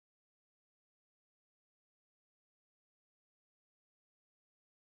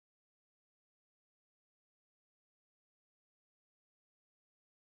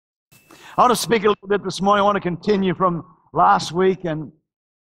I want to speak a little bit this morning. I want to continue from last week, and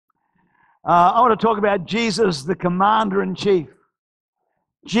I want to talk about Jesus, the commander-in-chief.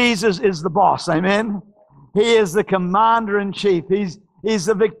 Jesus is the boss, amen? He is the commander-in-chief. He's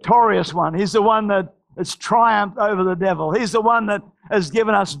the victorious one. He's the one that has triumphed over the devil. He's the one that has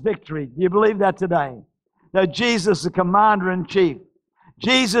given us victory. Do you believe that today? That Jesus, the commander-in-chief.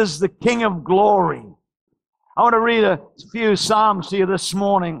 Jesus, the King of glory. I want to read a few Psalms to you this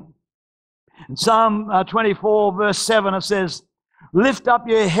morning. In Psalm 24, verse 7, it says, "Lift up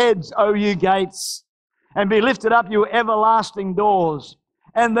your heads, O you gates, and be lifted up, you everlasting doors,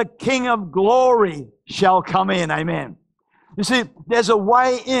 and the King of glory shall come in." Amen. You see, there's a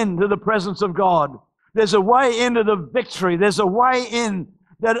way into the presence of God. There's a way into the victory. There's a way in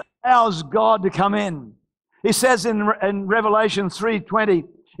that allows God to come in. He says in Revelation 3:20,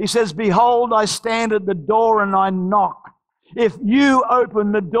 he says, "Behold, I stand at the door and I knock. If you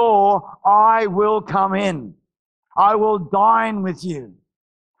open the door, I will come in. I will dine with you."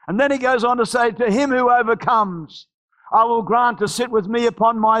 And then he goes on to say, "To him who overcomes, I will grant to sit with me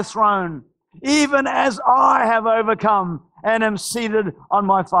upon my throne, even as I have overcome and am seated on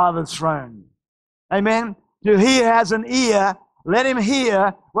my Father's throne." Amen. To he who has an ear, let him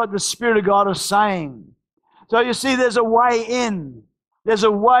hear what the Spirit of God is saying. So you see, there's a way in. There's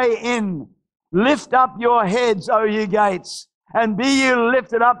a way in. "Lift up your heads, O you gates, and be you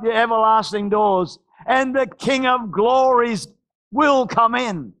lifted up, your everlasting doors, and the King of glories will come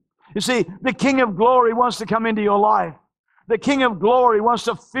in." You see, the King of glory wants to come into your life. The King of glory wants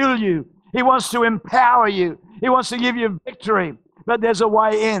to fill you. He wants to empower you. He wants to give you victory. But there's a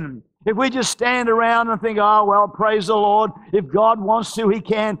way in. If we just stand around and think, "Oh, well, praise the Lord. If God wants to, He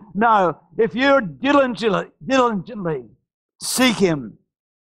can." No. If you diligently seek Him,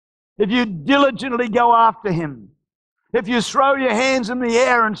 if you diligently go after Him, if you throw your hands in the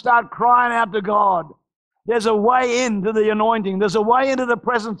air and start crying out to God, there's a way into the anointing. There's a way into the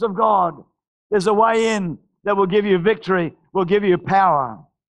presence of God. There's a way in that will give you victory, will give you power.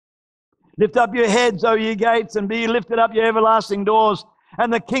 "Lift up your heads, O ye gates, and be lifted up, your everlasting doors,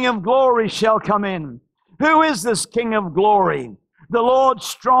 and the King of glory shall come in." Who is this King of glory? The Lord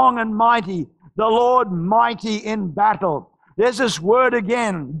strong and mighty, the Lord mighty in battle. There's this word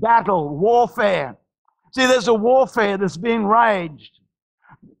again, battle, warfare. See, there's a warfare that's being waged.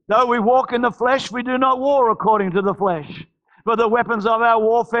 Though we walk in the flesh, we do not war according to the flesh. For the weapons of our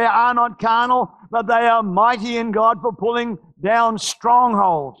warfare are not carnal, but they are mighty in God for pulling down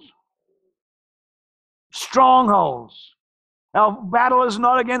strongholds. Strongholds. Our battle is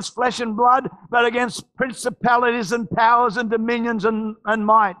not against flesh and blood, but against principalities and powers and dominions and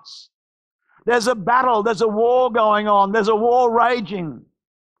mights. There's a battle, there's a war going on, there's a war raging.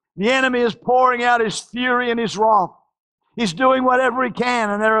 The enemy is pouring out his fury and his wrath. He's doing whatever he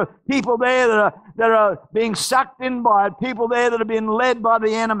can, and there are people there that are being sucked in by it, people there that are being led by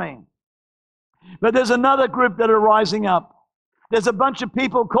the enemy. But there's another group that are rising up. There's a bunch of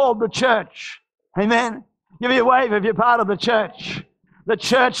people called the church. Amen. Give me a wave if you're part of the church. The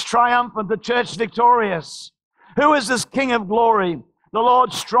church triumphant, the church victorious. Who is this King of glory? The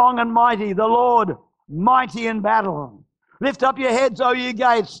Lord strong and mighty, the Lord mighty in battle. "Lift up your heads, O ye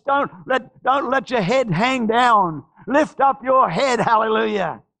gates." Don't let your head hang down. Lift up your head,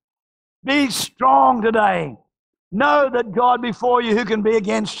 hallelujah. Be strong today. Know that God before you, who can be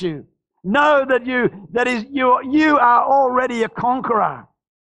against you? Know that you are already a conqueror.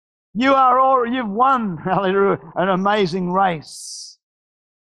 You've won, hallelujah, an amazing race.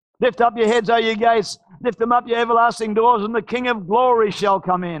 "Lift up your heads, O ye gates. Lift them up, your everlasting doors, and the King of glory shall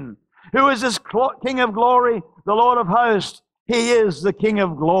come in." Who is this King of glory? The Lord of hosts. He is the King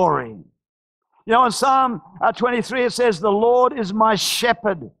of glory. You know, in Psalm 23, it says, "The Lord is my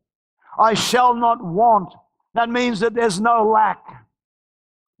shepherd. I shall not want." That means that there's no lack.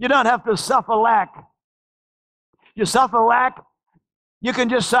 You don't have to suffer lack. You suffer lack, you can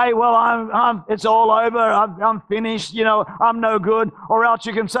just say, "Well, it's all over. I'm finished. You know, I'm no good." Or else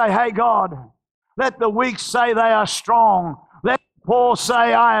you can say, "Hey, God, let the weak say they are strong. Let the poor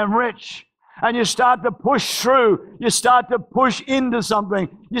say I am rich." And you start to push through. You start to push into something.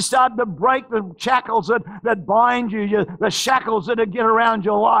 You start to break the shackles that bind you, the shackles that get around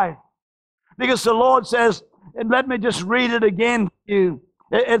your life. Because the Lord says, and let me just read it again to you.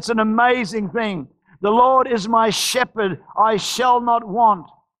 It's an amazing thing. "The Lord is my shepherd, I shall not want.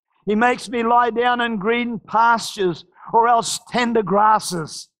 He makes me lie down in green pastures, or else tender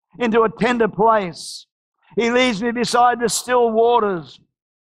grasses, into a tender place. He leads me beside the still waters,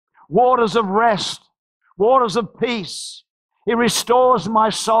 waters of rest, waters of peace. He restores my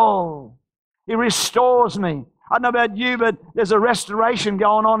soul. He restores me. I don't know about you, but there's a restoration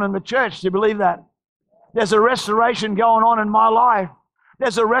going on in the church. Do you believe that? There's a restoration going on in my life.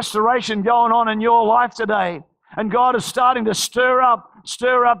 There's a restoration going on in your life today. And God is starting to stir up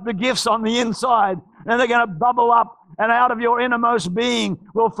the gifts on the inside. And they're going to bubble up, and out of your innermost being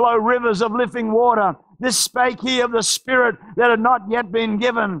will flow rivers of living water. This spake he of the Spirit that had not yet been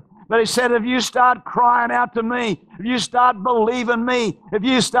given. But he said, if you start crying out to me, if you start believing me, if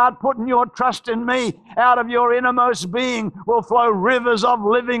you start putting your trust in me, out of your innermost being will flow rivers of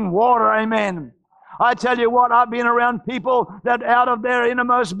living water. Amen. I tell you what, I've been around people that out of their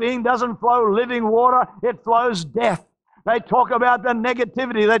innermost being doesn't flow living water, it flows death. They talk about the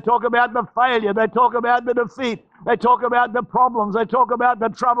negativity. They talk about the failure. They talk about the defeat. They talk about the problems. They talk about the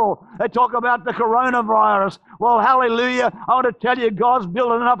trouble. They talk about the coronavirus. Well, hallelujah. I want to tell you, God's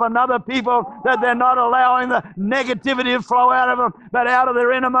building up another people that they're not allowing the negativity to flow out of them, but out of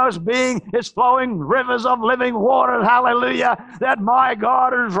their innermost being is flowing rivers of living water. Hallelujah. That my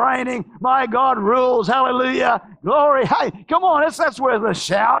God is reigning. My God rules. Hallelujah. Glory. Hey, come on. That's where the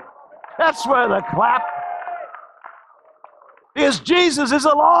shout. That's where the clap. Because Jesus is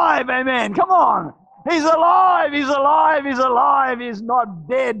alive, amen. Come on. He's alive, he's alive, he's alive. He's not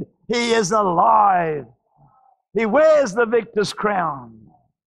dead, he is alive. He wears the victor's crown.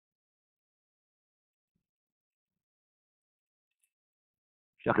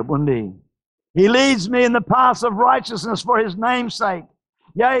 Shakabundi. He leads me in the paths of righteousness for his name's sake.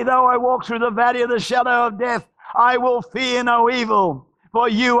 Yea, though I walk through the valley of the shadow of death, I will fear no evil, for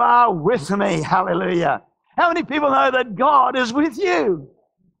you are with me. Hallelujah. How many people know that God is with you?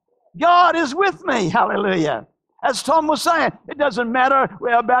 God is with me. Hallelujah. As Tom was saying, it doesn't matter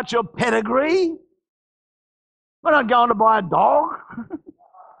about your pedigree. We're not going to buy a dog.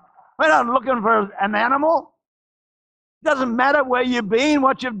 We're not looking for an animal. It doesn't matter where you've been,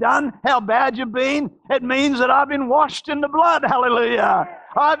 what you've done, how bad you've been. It means that I've been washed in the blood. Hallelujah.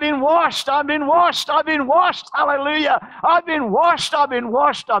 I've been washed. I've been washed. I've been washed. Hallelujah. I've been washed. I've been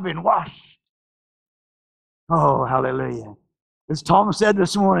washed. I've been washed. Oh, hallelujah. As Tom said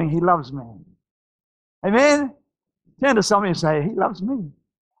this morning, he loves me. Amen? Turn to somebody and say, he loves me.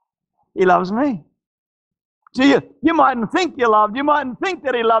 He loves me. See, you mightn't think you're loved. You mightn't think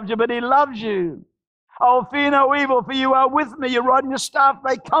that he loves you, but he loves you. Oh, fear no evil, for you are with me. Your rod and your staff,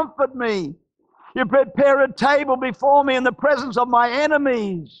 they comfort me. You prepare a table before me in the presence of my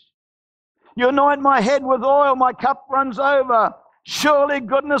enemies. You anoint my head with oil, my cup runs over. Surely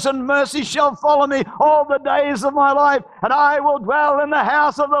goodness and mercy shall follow me all the days of my life, and I will dwell in the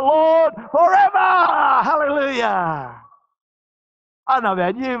house of the Lord forever. Hallelujah. I don't know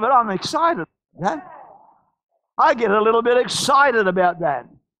about you, but I'm excited. I get a little bit excited about that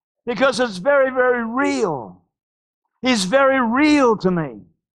because it's very, very real. He's very real to me.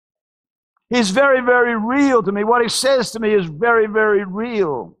 He's very, very real to me. What he says to me is very, very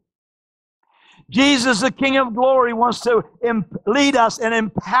real. Jesus, the King of glory, wants to lead us and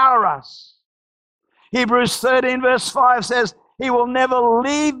empower us. Hebrews 13 verse 5 says, he will never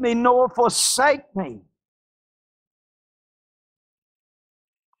leave me nor forsake me.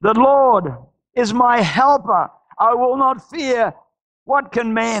 The Lord is my helper. I will not fear. What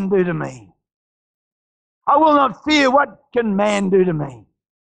can man do to me? I will not fear. What can man do to me?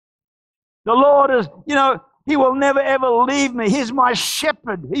 The Lord is, he will never ever leave me. He's my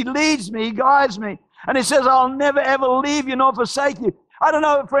shepherd. He leads me. He guides me. And he says, I'll never ever leave you nor forsake you. I don't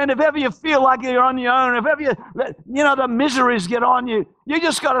know, friend, if ever you feel like you're on your own, if ever the miseries get on you, you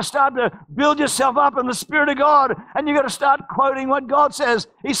just got to start to build yourself up in the Spirit of God, and you got to start quoting what God says.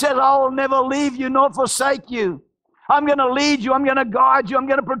 He says, I will never leave you nor forsake you. I'm going to lead you. I'm going to guide you. I'm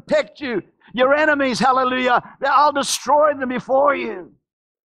going to protect you. Your enemies, hallelujah, I'll destroy them before you.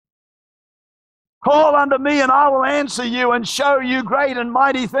 Call unto me, and I will answer you and show you great and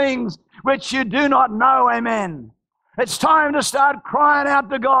mighty things which you do not know. Amen. It's time to start crying out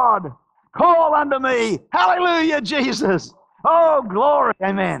to God. Call unto me. Hallelujah, Jesus. Oh, glory.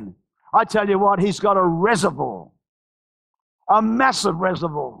 Amen. I tell you what, he's got a reservoir, a massive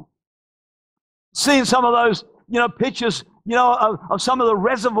reservoir. Seen some of those, pictures, of some of the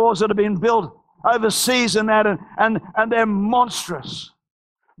reservoirs that have been built overseas and that, and they're monstrous.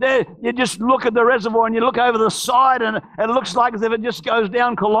 You just look at the reservoir and you look over the side and it looks like as if it just goes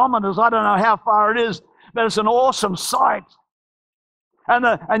down kilometers. I don't know how far it is, but it's an awesome sight.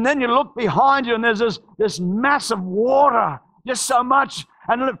 And then you look behind you and there's this massive water, just so much.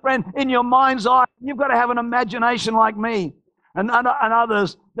 And look, friend, in your mind's eye, you've got to have an imagination like me and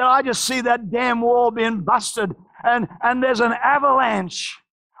others, that I just see that damn wall being busted and there's an avalanche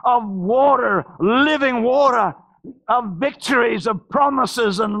of water, living water, of victories, of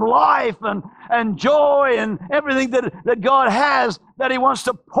promises and life and joy and everything that God has that He wants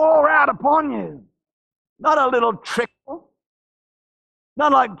to pour out upon you. Not a little trickle.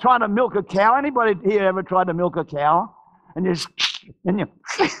 Not like trying to milk a cow. Anybody here ever tried to milk a cow? And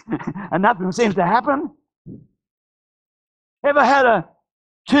and nothing seems to happen? Ever had a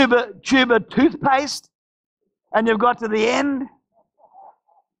tube of toothpaste and you've got to the end?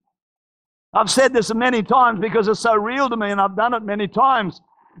 I've said this many times because it's so real to me, and I've done it many times.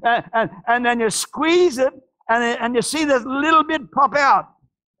 And then you squeeze it, and you see this little bit pop out.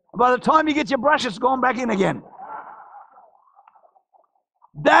 By the time you get your brush, it's gone back in again.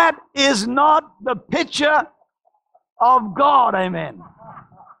 That is not the picture of God, amen.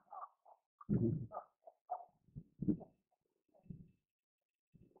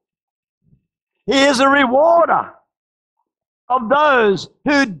 He is a rewarder of those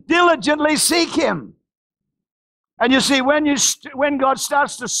who diligently seek Him. And you see, when God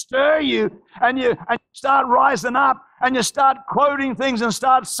starts to stir you and you start rising up and you start quoting things and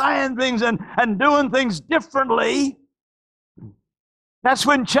start saying things and doing things differently, that's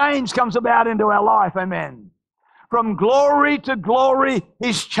when change comes about into our life, amen. From glory to glory,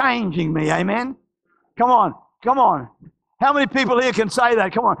 He's changing me, amen. Come on, come on. How many people here can say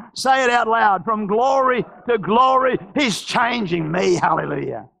that? Come on, say it out loud. From glory to glory, He's changing me.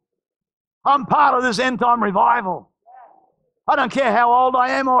 Hallelujah. I'm part of this end time revival. I don't care how old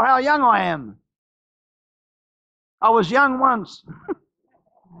I am or how young I am. I was young once.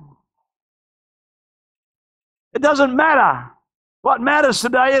 It doesn't matter. What matters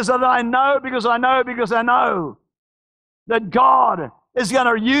today is that I know because I know that God is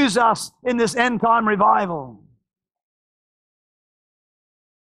going to use us in this end time revival.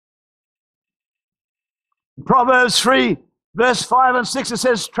 Proverbs 3, verse 5 and 6, it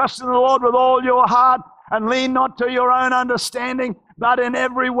says, trust in the Lord with all your heart and lean not to your own understanding, but in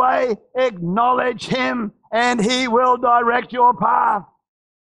every way acknowledge Him and He will direct your path.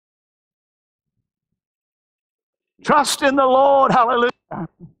 Trust in the Lord, hallelujah.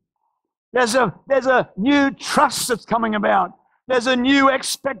 There's a new trust that's coming about. There's a new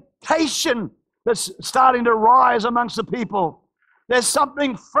expectation that's starting to rise amongst the people. There's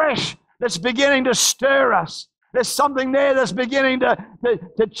something fresh that's beginning to stir us. There's something there that's beginning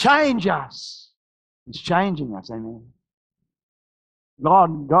to change us. It's changing us, amen.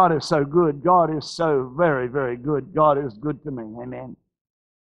 God is so good. God is so very, very good. God is good to me, amen.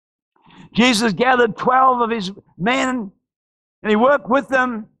 Jesus gathered 12 of His men, and He worked with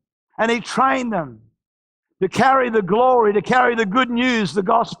them, and He trained them to carry the glory, to carry the good news, the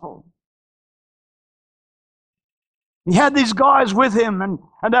gospel. He had these guys with Him, and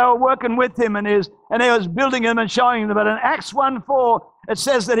they were working with Him, and He was building them and showing them. But in Acts 1:4, it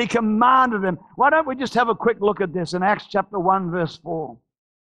says that He commanded them. Why don't we just have a quick look at this in Acts chapter 1, verse 4.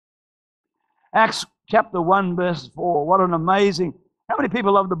 Acts chapter 1, verse 4. What an amazing... How many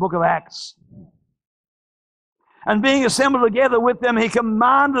people love the book of Acts? And being assembled together with them, He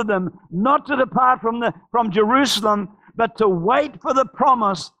commanded them not to depart from Jerusalem, but to wait for the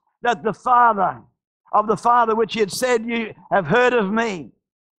promise that the Father which He had said, you have heard of me.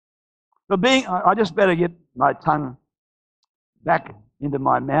 But I just better get my tongue back into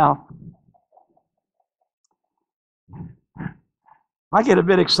my mouth. I get a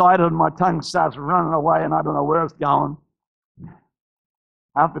bit excited and my tongue starts running away and I don't know where it's going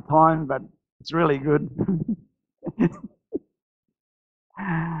half the time, but it's really good.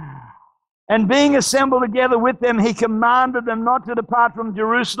 And being assembled together with them, He commanded them not to depart from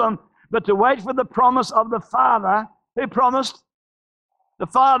Jerusalem, but to wait for the promise of the Father. Who promised? The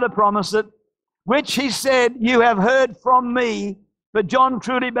Father promised it, which He said, you have heard from me. But John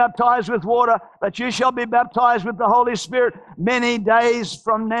truly baptized with water, but you shall be baptized with the Holy Spirit many days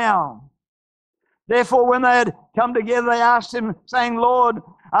from now. Therefore, when they had come together, they asked Him, saying, Lord,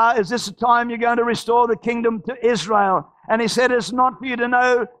 is this the time you're going to restore the kingdom to Israel? And He said, it's not for you to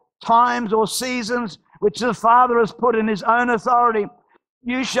know times or seasons which the Father has put in His own authority.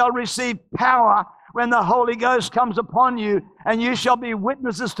 You shall receive power when the Holy Ghost comes upon you, and you shall be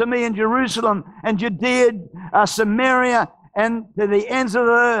witnesses to me in Jerusalem and Judea, Samaria, and to the ends of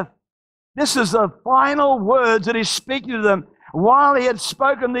the earth. This is the final words that He's speaking to them. While He had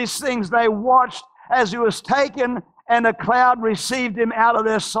spoken these things, they watched as He was taken, and a cloud received Him out of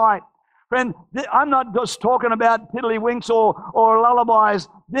their sight. Friend, I'm not just talking about tiddlywinks or lullabies.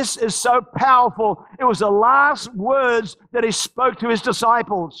 This is so powerful. It was the last words that He spoke to His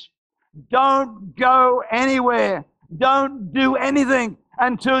disciples. Don't go anywhere. Don't do anything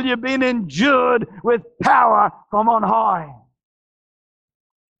until you've been endued with power from on high.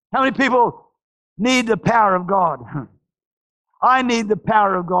 How many people need the power of God. I need the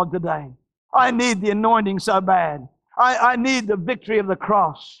power of God today. I need the anointing so bad. I need the victory of the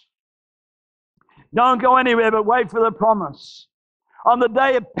cross. Don't go anywhere but wait for the promise. On the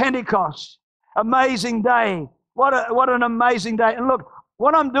day of Pentecost, amazing day. What an amazing day. And look,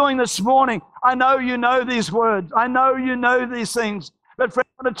 what I'm doing this morning, I know you know these words. I know you know these things. But friend,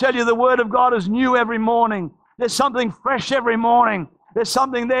 I want to tell you the Word of God is new every morning. There's something fresh every morning. There's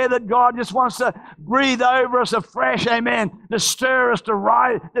something there that God just wants to breathe over us afresh, amen, to stir us, to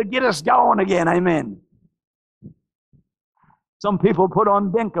rise, to get us going again, amen. Some people put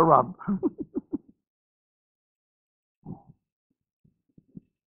on Denker rub.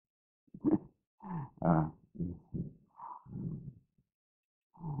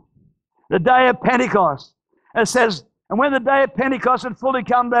 The day of Pentecost, it says, and when the day of Pentecost had fully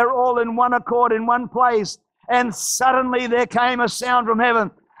come, they were all in one accord, in one place. And suddenly there came a sound from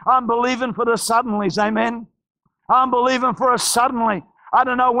heaven. I'm believing for the suddenlies, amen. I'm believing for a suddenly. I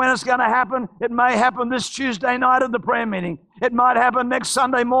don't know when it's going to happen. It may happen this Tuesday night at the prayer meeting. It might happen next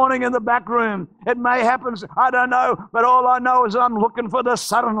Sunday morning in the back room. It may happen, I don't know. But all I know is I'm looking for the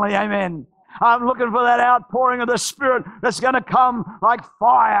suddenly, amen. I'm looking for that outpouring of the Spirit that's going to come like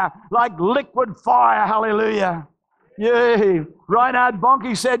fire, like liquid fire, hallelujah. Yay. Reinhard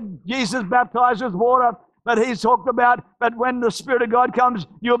Bonnke said Jesus baptized with water. But he talked about, but when the Spirit of God comes,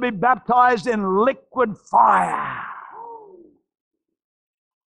 you'll be baptized in liquid fire.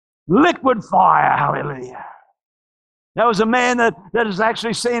 Liquid fire, hallelujah. There was a man that has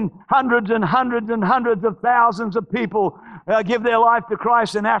actually seen hundreds and hundreds and hundreds of thousands of people give their life to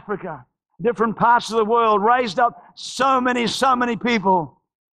Christ in Africa, different parts of the world, raised up so many people.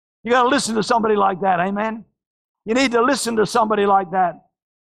 You got to listen to somebody like that, amen? You need to listen to somebody like that.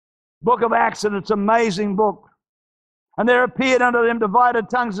 Book of Acts, and it's an amazing book. And there appeared unto them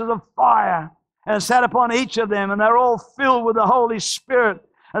divided tongues as of fire, and it sat upon each of them, and they're all filled with the Holy Spirit.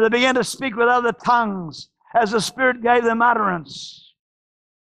 And they began to speak with other tongues as the Spirit gave them utterance.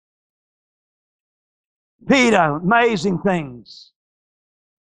 Peter, amazing things.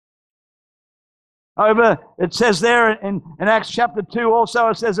 It says there in Acts chapter 2 also,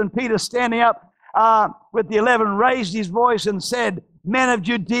 it says, and Peter standing up with the 11 raised his voice and said, men of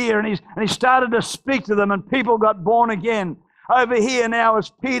Judea, and he started to speak to them, and people got born again. Over here now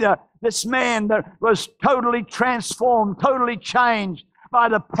is Peter, this man that was totally transformed, totally changed by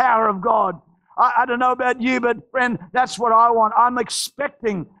the power of God. I don't know about you, but friend, that's what I want. I'm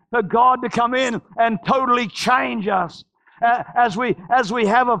expecting for God to come in and totally change us as we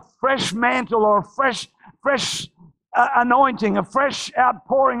have a fresh mantle or a fresh anointing, a fresh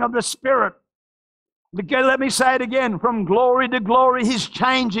outpouring of the Spirit. Let me say it again. From glory to glory, He's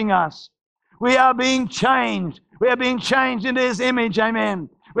changing us. We are being changed. We are being changed into His image. Amen.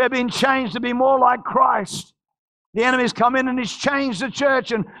 We are being changed to be more like Christ. The enemy's come in and he's changed the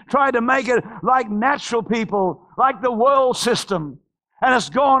church and tried to make it like natural people, like the world system. And it's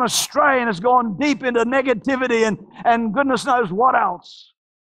gone astray and it's gone deep into negativity and goodness knows what else.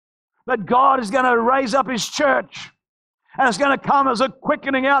 But God is going to raise up His church. And it's going to come as a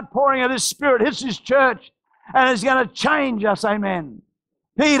quickening outpouring of His Spirit. Hits His church. And it's going to change us. Amen.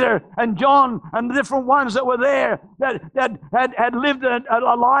 Peter and John and the different ones that were there that had lived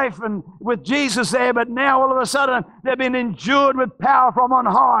a life and with Jesus there, but now all of a sudden they've been endued with power from on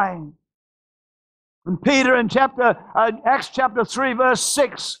high. And Peter in Acts chapter 3 verse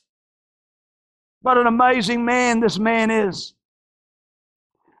 6, what an amazing man this man is.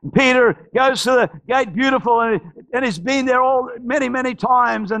 Peter goes to the gate beautiful and he's been there many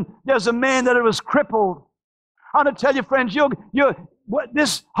times, and there's a man that was crippled. I want to tell you, friends,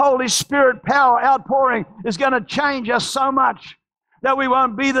 this Holy Spirit power outpouring is going to change us so much that we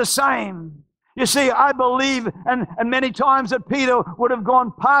won't be the same. You see, I believe, and many times that Peter would have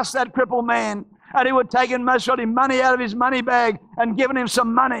gone past that crippled man, and he would have taken most of his money out of his money bag and given him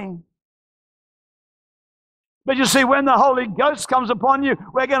some money. But you see, when the Holy Ghost comes upon you,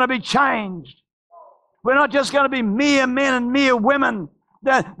 we're going to be changed. We're not just going to be mere men and mere women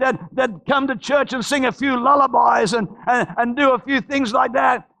that come to church and sing a few lullabies and do a few things like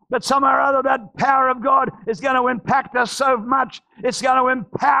that. But somehow or other, that power of God is going to impact us so much. It's going to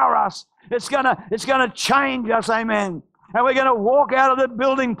empower us. It's going to change us, amen. And we're going to walk out of the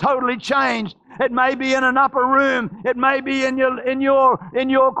building totally changed. It may be in an upper room. It may be in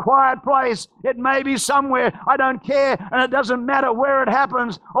your quiet place. It may be somewhere. I don't care, and it doesn't matter where it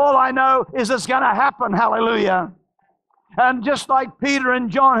happens. All I know is it's going to happen. Hallelujah. And just like Peter and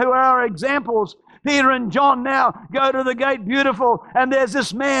John, who are our examples, Peter and John now go to the gate, beautiful, and there's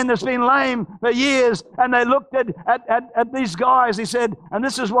this man that's been lame for years, and they looked at these guys, he said, and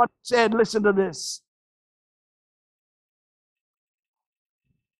this is what he said, listen to this.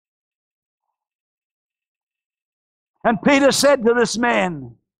 And Peter said to this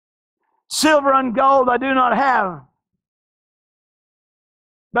man, silver and gold I do not have,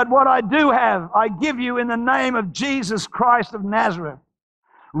 but what I do have, I give you in the name of Jesus Christ of Nazareth.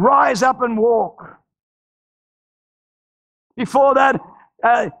 Rise up and walk. Before that,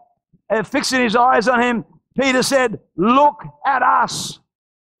 fixing his eyes on him, Peter said, look at us.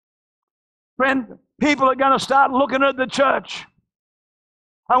 Friend, people are going to start looking at the church.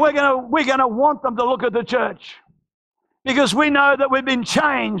 And we're going to want them to look at the church. Because we know that we've been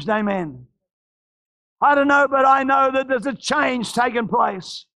changed, amen. I don't know, but I know that there's a change taking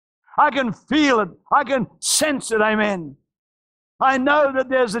place. I can feel it. I can sense it, amen. I know that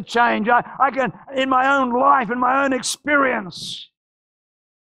there's a change. I can, in my own life, in my own experience,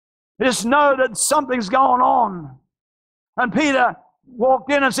 just know that something's going on. And Peter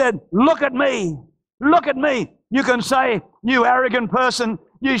walked in and said, look at me. Look at me. You can say, you arrogant person,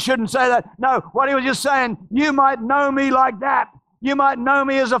 you shouldn't say that. No, what he was just saying, you might know me like that. You might know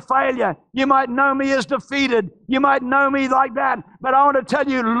me as a failure. You might know me as defeated. You might know me like that. But I want to tell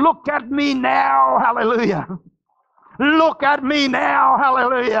you, look at me now. Hallelujah. Look at me now.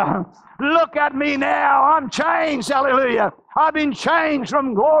 Hallelujah. Look at me now. I'm changed. Hallelujah. I've been changed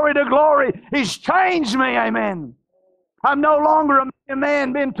from glory to glory. He's changed me. Amen. I'm no longer a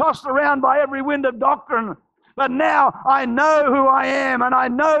man being tossed around by every wind of doctrine. But now I know who I am, and I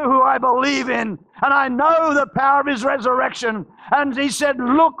know who I believe in, and I know the power of his resurrection. And he said,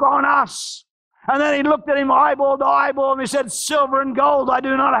 look on us. And then he looked at him eyeball to eyeball, and he said, silver and gold I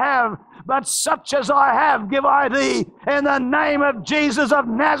do not have, but such as I have give I thee. In the name of Jesus of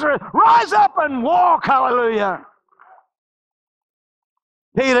Nazareth, rise up and walk. Hallelujah.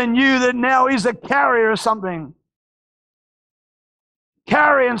 Peter knew that now he's a carrier of something.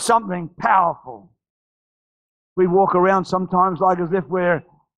 Carrying something powerful. We walk around sometimes like as if we're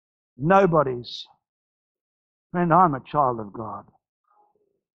nobodies. Friend, I'm a child of God.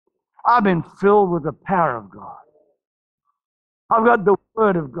 I've been filled with the power of God. I've got the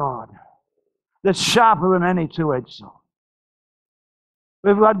Word of God that's sharper than any two-edged sword.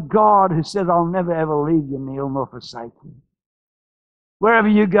 We've got God who says, I'll never ever leave you, Neil, nor forsake you. Wherever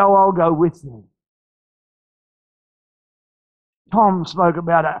you go, I'll go with you. Tom spoke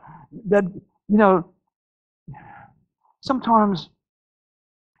about it, that, you know, sometimes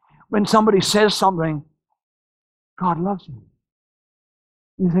when somebody says something, God loves you.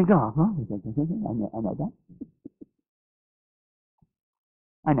 You think, oh, I know that.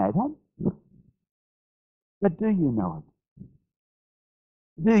 I know that. But do you know it?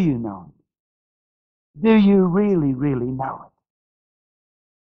 Do you know it? Do you really, really know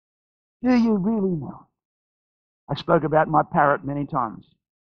it? Do you really know it? I spoke about my parrot many times.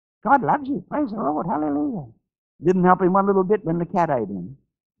 God loves you. Praise the Lord. Hallelujah. Didn't help him one little bit when the cat ate him.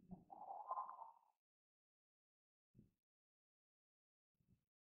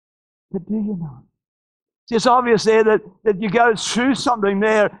 But do you know? See, it's obvious there that you go through something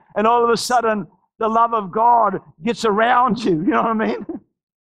there, and all of a sudden the love of God gets around you. You know what I mean?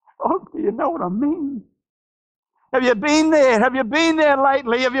 Oh, do you know what I mean? Have you been there? Have you been there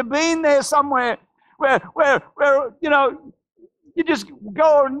lately? Have you been there somewhere where you know, you just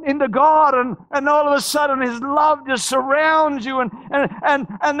go into God and all of a sudden his love just surrounds you,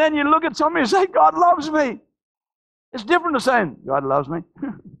 and then you look at somebody and say, God loves me. It's different to saying, God loves me.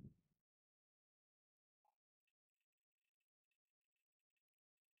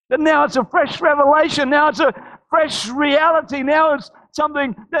 But now it's a fresh revelation. Now it's a fresh reality. Now it's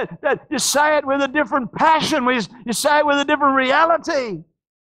something that you say it with a different passion. You say it with a different reality.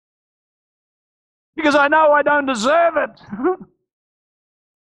 Because I know I don't deserve it.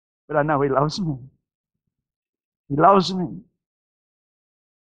 But I know he loves me. He loves me.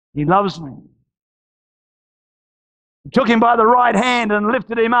 He loves me. He took him by the right hand and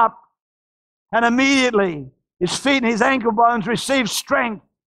lifted him up. And immediately his feet and his ankle bones received strength.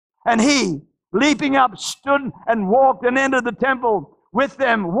 And he, leaping up, stood and walked and entered the temple with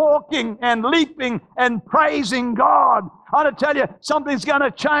them, walking and leaping and praising God. I want to tell you, something's going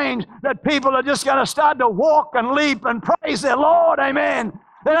to change, that people are just going to start to walk and leap and praise their Lord. Amen.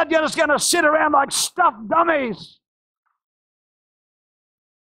 They're not just going to sit around like stuffed dummies.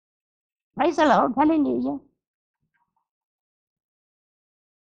 Praise the Lord. Hallelujah.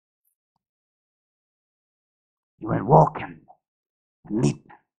 He went walking and leaping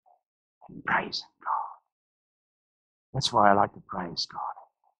and praising God. That's why I like to praise God.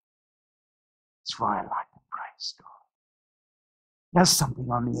 That's why I like to praise God. There's something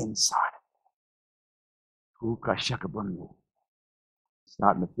on the inside.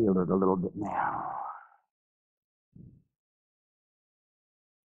 Starting to feel it a little bit now.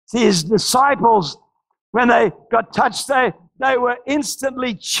 See, his disciples, when they got touched, they were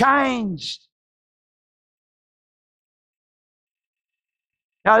instantly changed.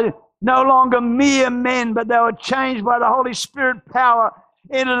 Now, no longer mere men, but they were changed by the Holy Spirit power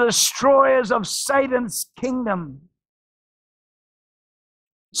into destroyers of Satan's kingdom.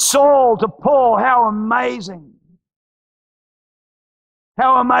 Saul to Paul, how amazing.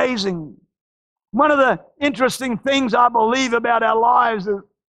 How amazing. One of the interesting things I believe about our lives is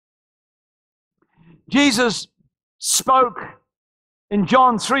Jesus spoke in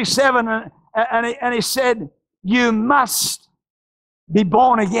John 3:7 and he said, you must be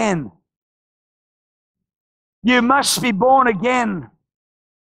born again. You must be born again.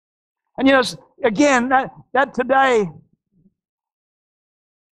 And you know, again, that today,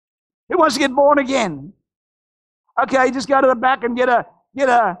 who wants to get born again? Okay, just go to the back and get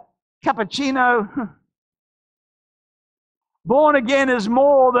a cappuccino. Born again is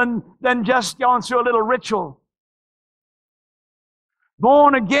more than just going through a little ritual.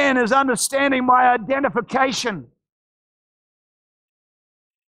 Born again is understanding my identification.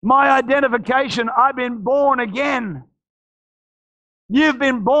 My identification, I've been born again. You've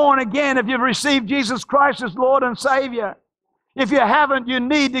been born again if you've received Jesus Christ as Lord and Savior. If you haven't, you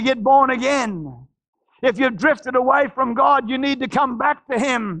need to get born again. If you've drifted away from God, you need to come back to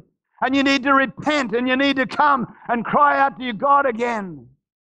Him. And you need to repent, and you need to come and cry out to your God again.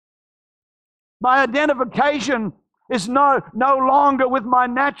 My identification is no longer with my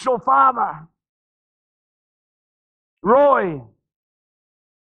natural father. Roy.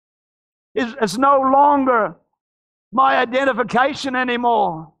 It's no longer my identification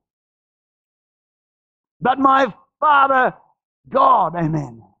anymore. But my Father God,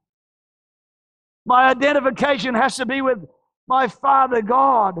 amen. My identification has to be with my Father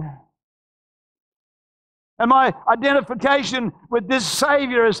God. And my identification with this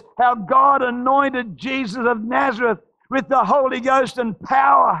Savior is how God anointed Jesus of Nazareth with the Holy Ghost and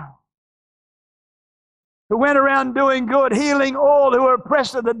power, who went around doing good, healing all who were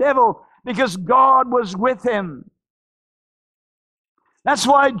oppressed of the devil, because God was with him. That's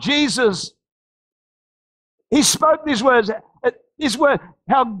why Jesus, he spoke these words. These were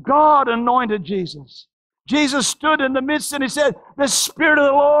how God anointed Jesus. Jesus stood in the midst and he said, the Spirit of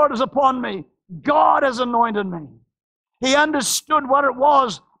the Lord is upon me. God has anointed me. He understood what it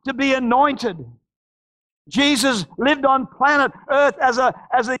was to be anointed. Jesus lived on planet Earth as a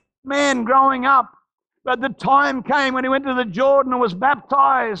man growing up. But the time came when he went to the Jordan and was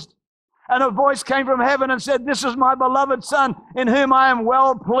baptized. And a voice came from heaven and said, this is my beloved Son, in whom I am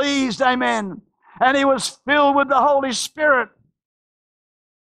well pleased. Amen. And he was filled with the Holy Spirit.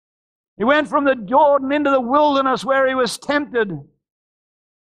 He went from the Jordan into the wilderness where he was tempted.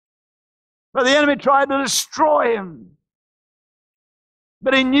 But the enemy tried to destroy him.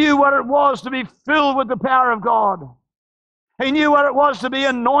 But he knew what it was to be filled with the power of God. He knew what it was to be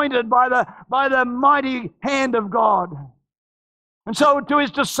anointed by the mighty hand of God. And so to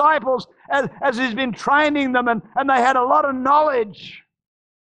his disciples, as he's been training them, and they had a lot of knowledge.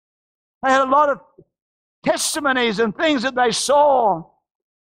 They had a lot of testimonies and things that they saw.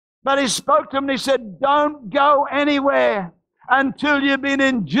 But he spoke to them and he said, don't go anywhere until you've been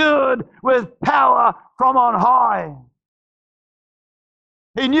endued with power from on high.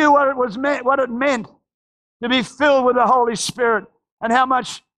 He knew what it meant to be filled with the Holy Spirit and how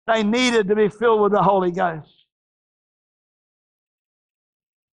much they needed to be filled with the Holy Ghost.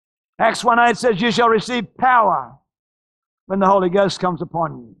 Acts 1:8 says, you shall receive power when the Holy Ghost comes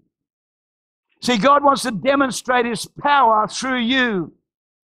upon you. See, God wants to demonstrate His power through you.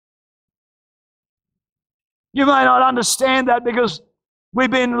 You may not understand that because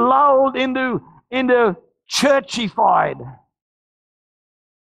we've been lulled into churchified.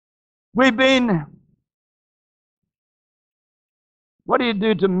 We've been... What do you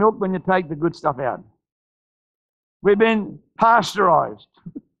do to milk when you take the good stuff out? We've been pasteurized.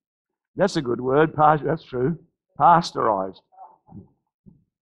 That's a good word. That's true. Pasteurized.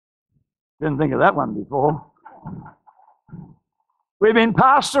 Didn't think of that one before. We've been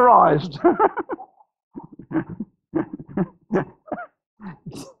pasteurized.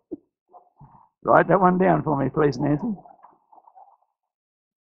 Write that one down for me, please, Nancy.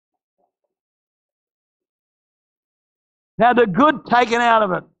 Now the good taken out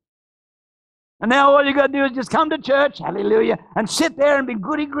of it. And now all you got to do is just come to church, hallelujah, and sit there and be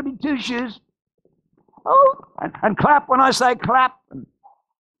goody two-shoes. Oh, and clap when I say clap. And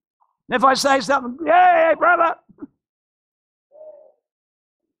And if I say something, "Hey, brother,"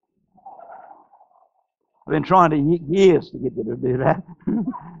 I've been trying to years to get you to do that.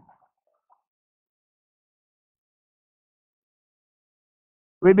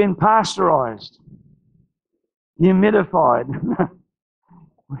 We've been pasteurized, humidified.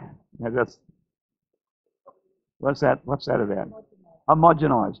 What's that about?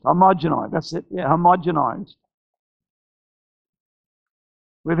 Homogenized. That's it. Yeah, homogenized.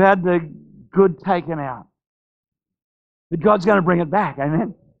 We've had the good taken out. But God's going to bring it back.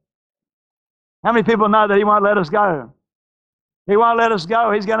 Amen. How many people know that He won't let us go? He won't let us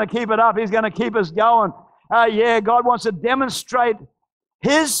go. He's going to keep it up. He's going to keep us going. Yeah, God wants to demonstrate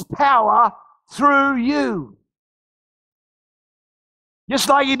His power through you. Just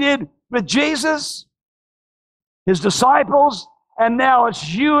like He did with Jesus, His disciples, and now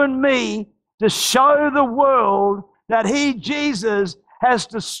it's you and me to show the world that He, Jesus, has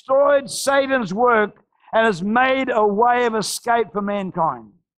destroyed Satan's work and has made a way of escape for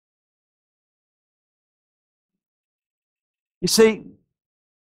mankind. You see,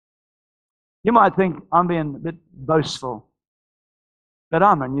 you might think I'm being a bit boastful, but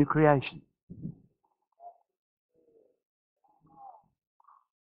I'm a new creation.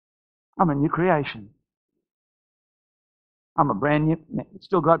 I'm a new creation. I'm a brand new,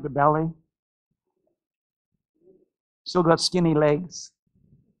 still got the belly, still got skinny legs,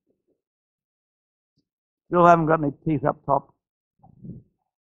 still haven't got any teeth up top.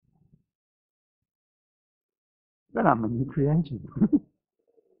 But I'm a new creation.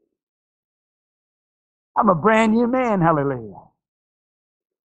 I'm a brand new man, hallelujah.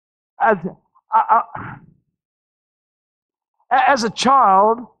 As a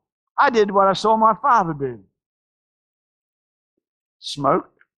child, I did what I saw my father do.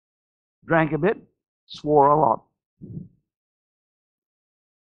 Smoked, drank a bit, swore a lot.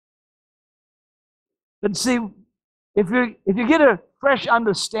 But see, if you get a fresh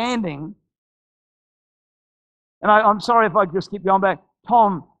understanding, and I'm sorry if I just keep going back,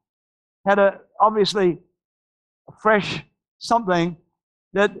 Tom had obviously a fresh something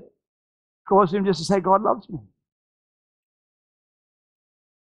that caused him just to say, God loves me.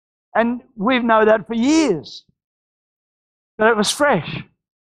 And we've known that for years. But it was fresh.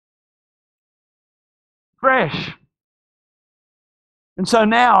 Fresh. And so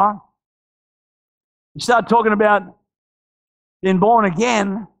now, you start talking about being born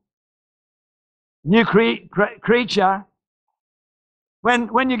again, new creature.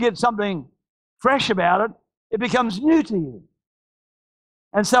 When you get something fresh about it, it becomes new to you.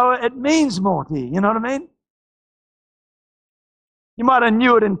 And so it means more to you. You know what I mean? You might have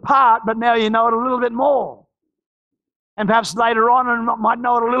knew it in part, but now you know it a little bit more. And perhaps later on you might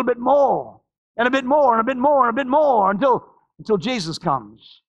know it a little bit more. And a bit more, and a bit more, and a bit more, until Jesus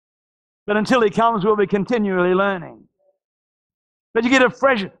comes. But until He comes, we'll be continually learning. But you get a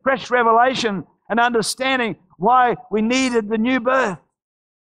fresh revelation and understanding why we needed the new birth.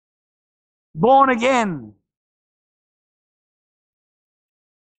 Born again.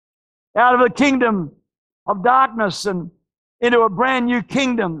 Out of the kingdom of darkness and into a brand new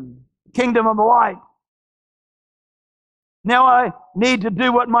kingdom of light. Now I need to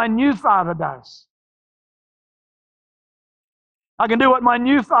do what my new Father does. I can do what my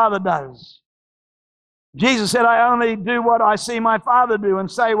new Father does. Jesus said, I only do what I see my Father do and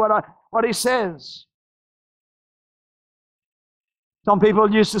say what He says. Some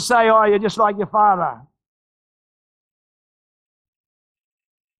people used to say, oh, you're just like your father.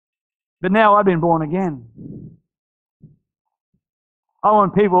 But now I've been born again. I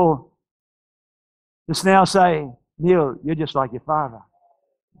want people to now say, Neil, you're just like your father.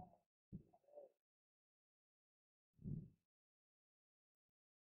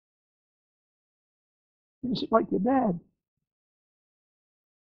 You're just like your dad.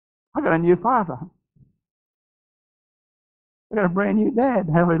 I got a new father. I got a brand new dad.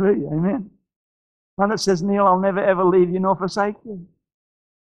 Hallelujah. Amen. One that says, Neil, I'll never ever leave you nor forsake you.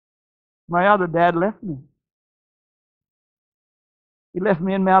 My other dad left me. He left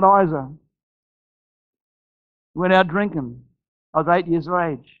me in Mount Isa. We went out drinking. I was 8 years of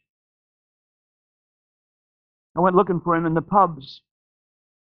age. I went looking for him in the pubs,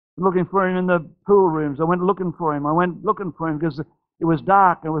 looking for him in the pool rooms. I went looking for him. Because it was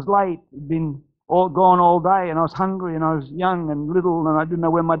dark. It was late. He'd been gone all day, and I was hungry, and I was young and little, and I didn't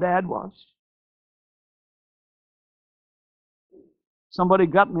know where my dad was. Somebody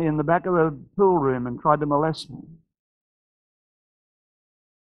got me in the back of the pool room and tried to molest me.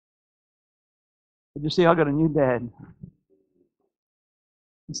 But you see, I got a new dad.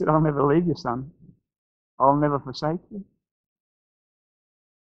 He said, I'll never leave you, son. I'll never forsake you.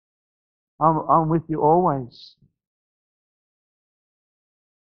 I'm with you always.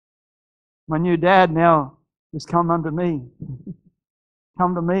 My new dad now has come unto me.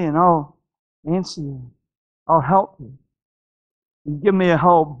 Come to me and I'll answer you. I'll help you. He's given me a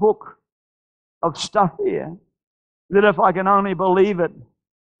whole book of stuff here that if I can only believe it,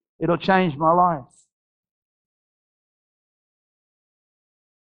 it'll change my life.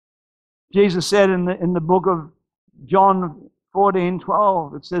 Jesus said in the book of John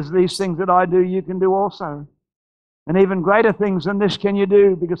 14:12, it says, these things that I do, you can do also. And even greater things than this can you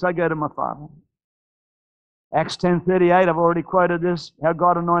do because I go to my Father. Acts 10:38, I've already quoted this, how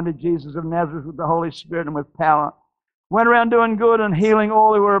God anointed Jesus of Nazareth with the Holy Spirit and with power. Went around doing good and healing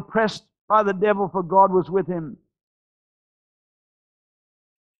all who were oppressed by the devil, for God was with him.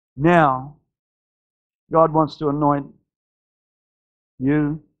 Now, God wants to anoint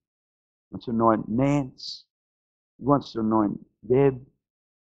you, wants to anoint Nance, He wants to anoint Deb,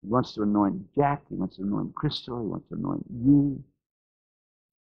 He wants to anoint Jack, He wants to anoint Crystal, He wants to anoint you.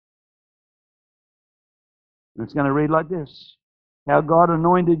 And it's going to read like this. How God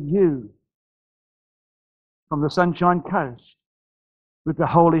anointed you from the Sunshine Coast with the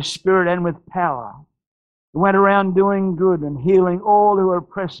Holy Spirit and with power. He went around doing good and healing all who were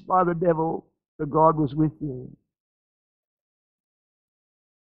oppressed by the devil, for God was with you.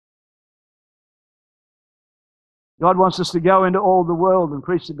 God wants us to go into all the world and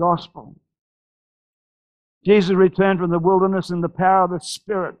preach the gospel. Jesus returned from the wilderness in the power of the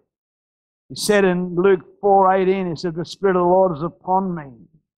Spirit. He said in Luke 4:18, He said, the Spirit of the Lord is upon me.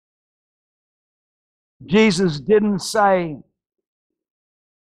 Jesus didn't say,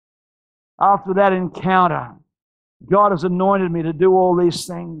 after that encounter, God has anointed me to do all these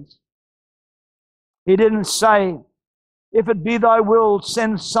things. He didn't say, if it be thy will,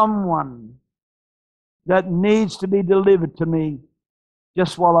 send someone that needs to be delivered to me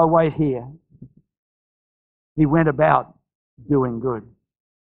just while I wait here. He went about doing good,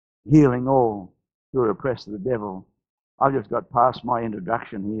 healing all who are oppressed of the devil. I've just got past my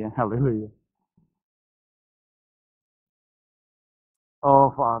introduction here. Hallelujah.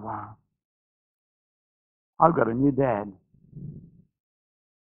 Oh, Father, I've got a new dad.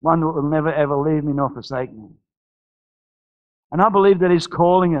 One that will never ever leave me nor forsake me. And I believe that He's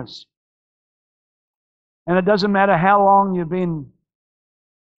calling us. And it doesn't matter how long you've been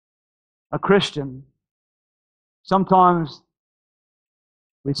a Christian. Sometimes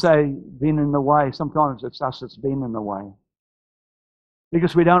we say, been in the way. Sometimes it's us that's been in the way.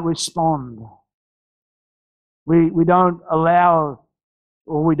 Because we don't respond. We don't allow,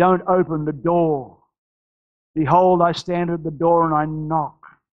 or we don't open the door. Behold, I stand at the door and I knock.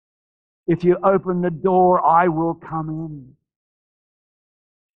 If you open the door, I will come in.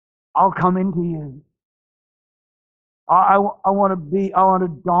 I'll come into you. I want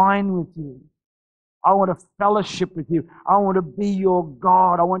to dine with you. I want to fellowship with you. I want to be your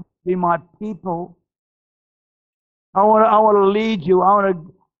God. I want you to be my people. I want to lead you. I want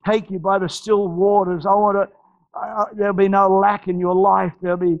to take you by the still waters. There'll be no lack in your life.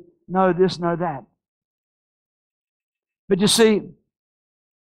 There'll be no this, no that. But you see,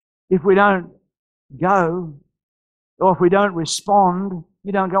 if we don't go, or if we don't respond,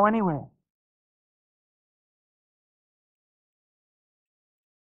 you don't go anywhere.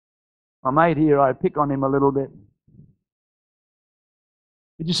 My mate here, I pick on him a little bit.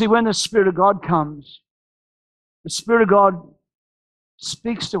 But you see, when the Spirit of God comes, the Spirit of God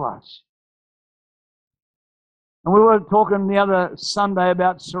speaks to us. And we were talking the other Sunday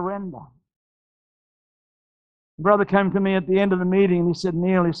about surrender. A brother came to me at the end of the meeting and he said,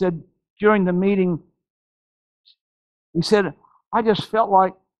 Neil, he said, during the meeting, he said, I just felt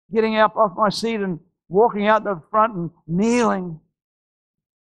like getting up off my seat and walking out the front and kneeling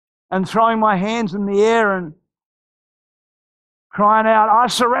and throwing my hands in the air and crying out, I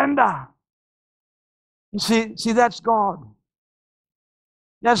surrender. You see, that's God.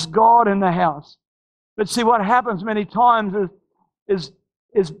 That's God in the house. But see, what happens many times is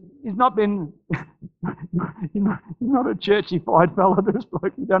he's not been, he's not a churchy-fied fellow, this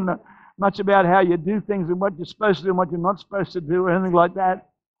bloke. He doesn't know much about how you do things and what you're supposed to do and what you're not supposed to do or anything like that.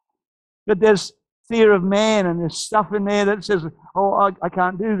 But there's fear of man and there's stuff in there that says, oh, I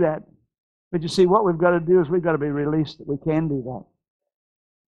can't do that. But you see, what we've got to do is we've got to be released that we can do that.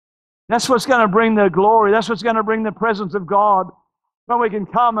 That's what's going to bring the glory. That's what's going to bring the presence of God. When we can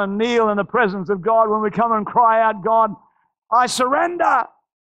come and kneel in the presence of God, when we come and cry out, God, I surrender.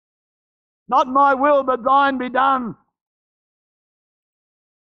 Not my will, but thine be done.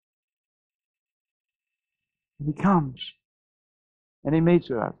 He comes and He meets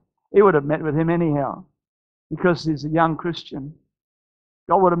with us. He would have met with him anyhow because he's a young Christian.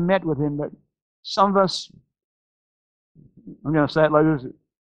 God would have met with him. But some of us, I'm going to say it like this,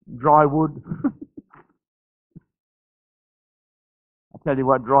 dry wood. I tell you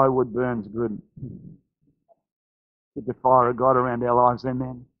what, dry wood burns good. Get the fire of God around our lives,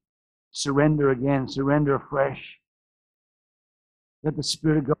 amen. Surrender again, surrender afresh. Let the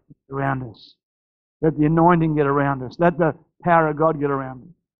Spirit of God get around us. Let the anointing get around us. Let the power of God get around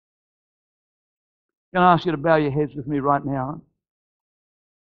us. Can I ask you to bow your heads with me right now?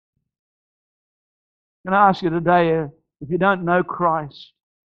 Can I ask you today, if you don't know Christ,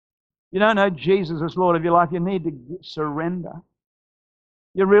 you don't know Jesus as Lord of your life, you need to surrender.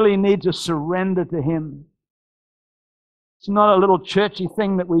 You really need to surrender to Him. It's not a little churchy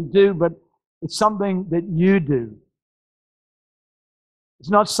thing that we do, but it's something that you do.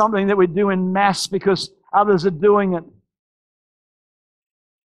 It's not something that we do in mass because others are doing it.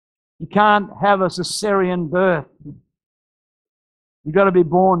 You can't have a cesarean birth. You've got to be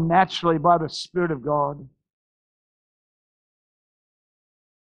born naturally by the Spirit of God.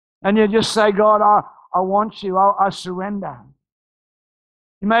 And you just say, God, I want you. I surrender.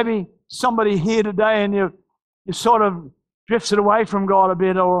 You may be somebody here today and you sort of drifted away from God a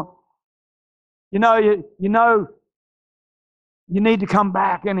bit, or you need to come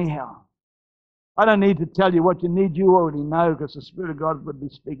back anyhow. I don't need to tell you what you need. You already know because the Spirit of God would be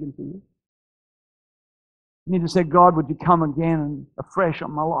speaking to you. You need to say, God, would you come again and afresh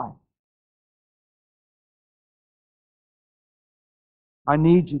on my life? I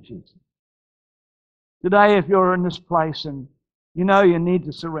need you, Jesus. Today, if you're in this place and you know you need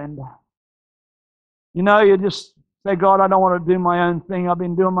to surrender, you just say, God, I don't want to do my own thing. I've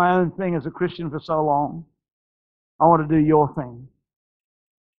been doing my own thing as a Christian for so long. I want to do your thing.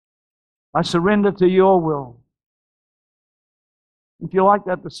 I surrender to your will. If you're like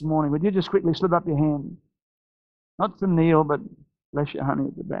that this morning, would you just quickly slip up your hand? Not to kneel, but bless your honey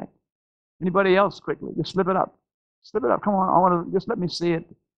at the back. Anybody else quickly? Just slip it up. Slip it up. Come on. I want to just let me see it.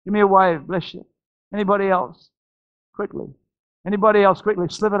 Give me a wave. Bless you. Anybody else? Quickly. Anybody else? Quickly.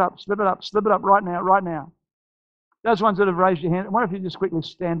 Slip it up. Slip it up. Slip it up right now. Right now. Those ones that have raised your hand, I wonder if you just quickly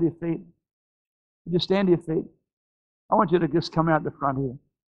stand to your feet. You just stand to your feet. I want you to just come out the front here.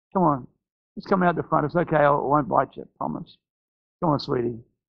 Come on. Just come out the front. It's okay. I won't bite you. I promise. Come on, sweetie.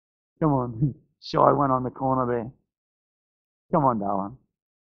 Come on. Shy went on the corner there. Come on, darling.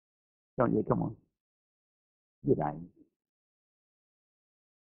 Don't you? Come on. Good aim.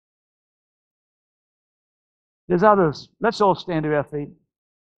 There's others. Let's all stand to our feet.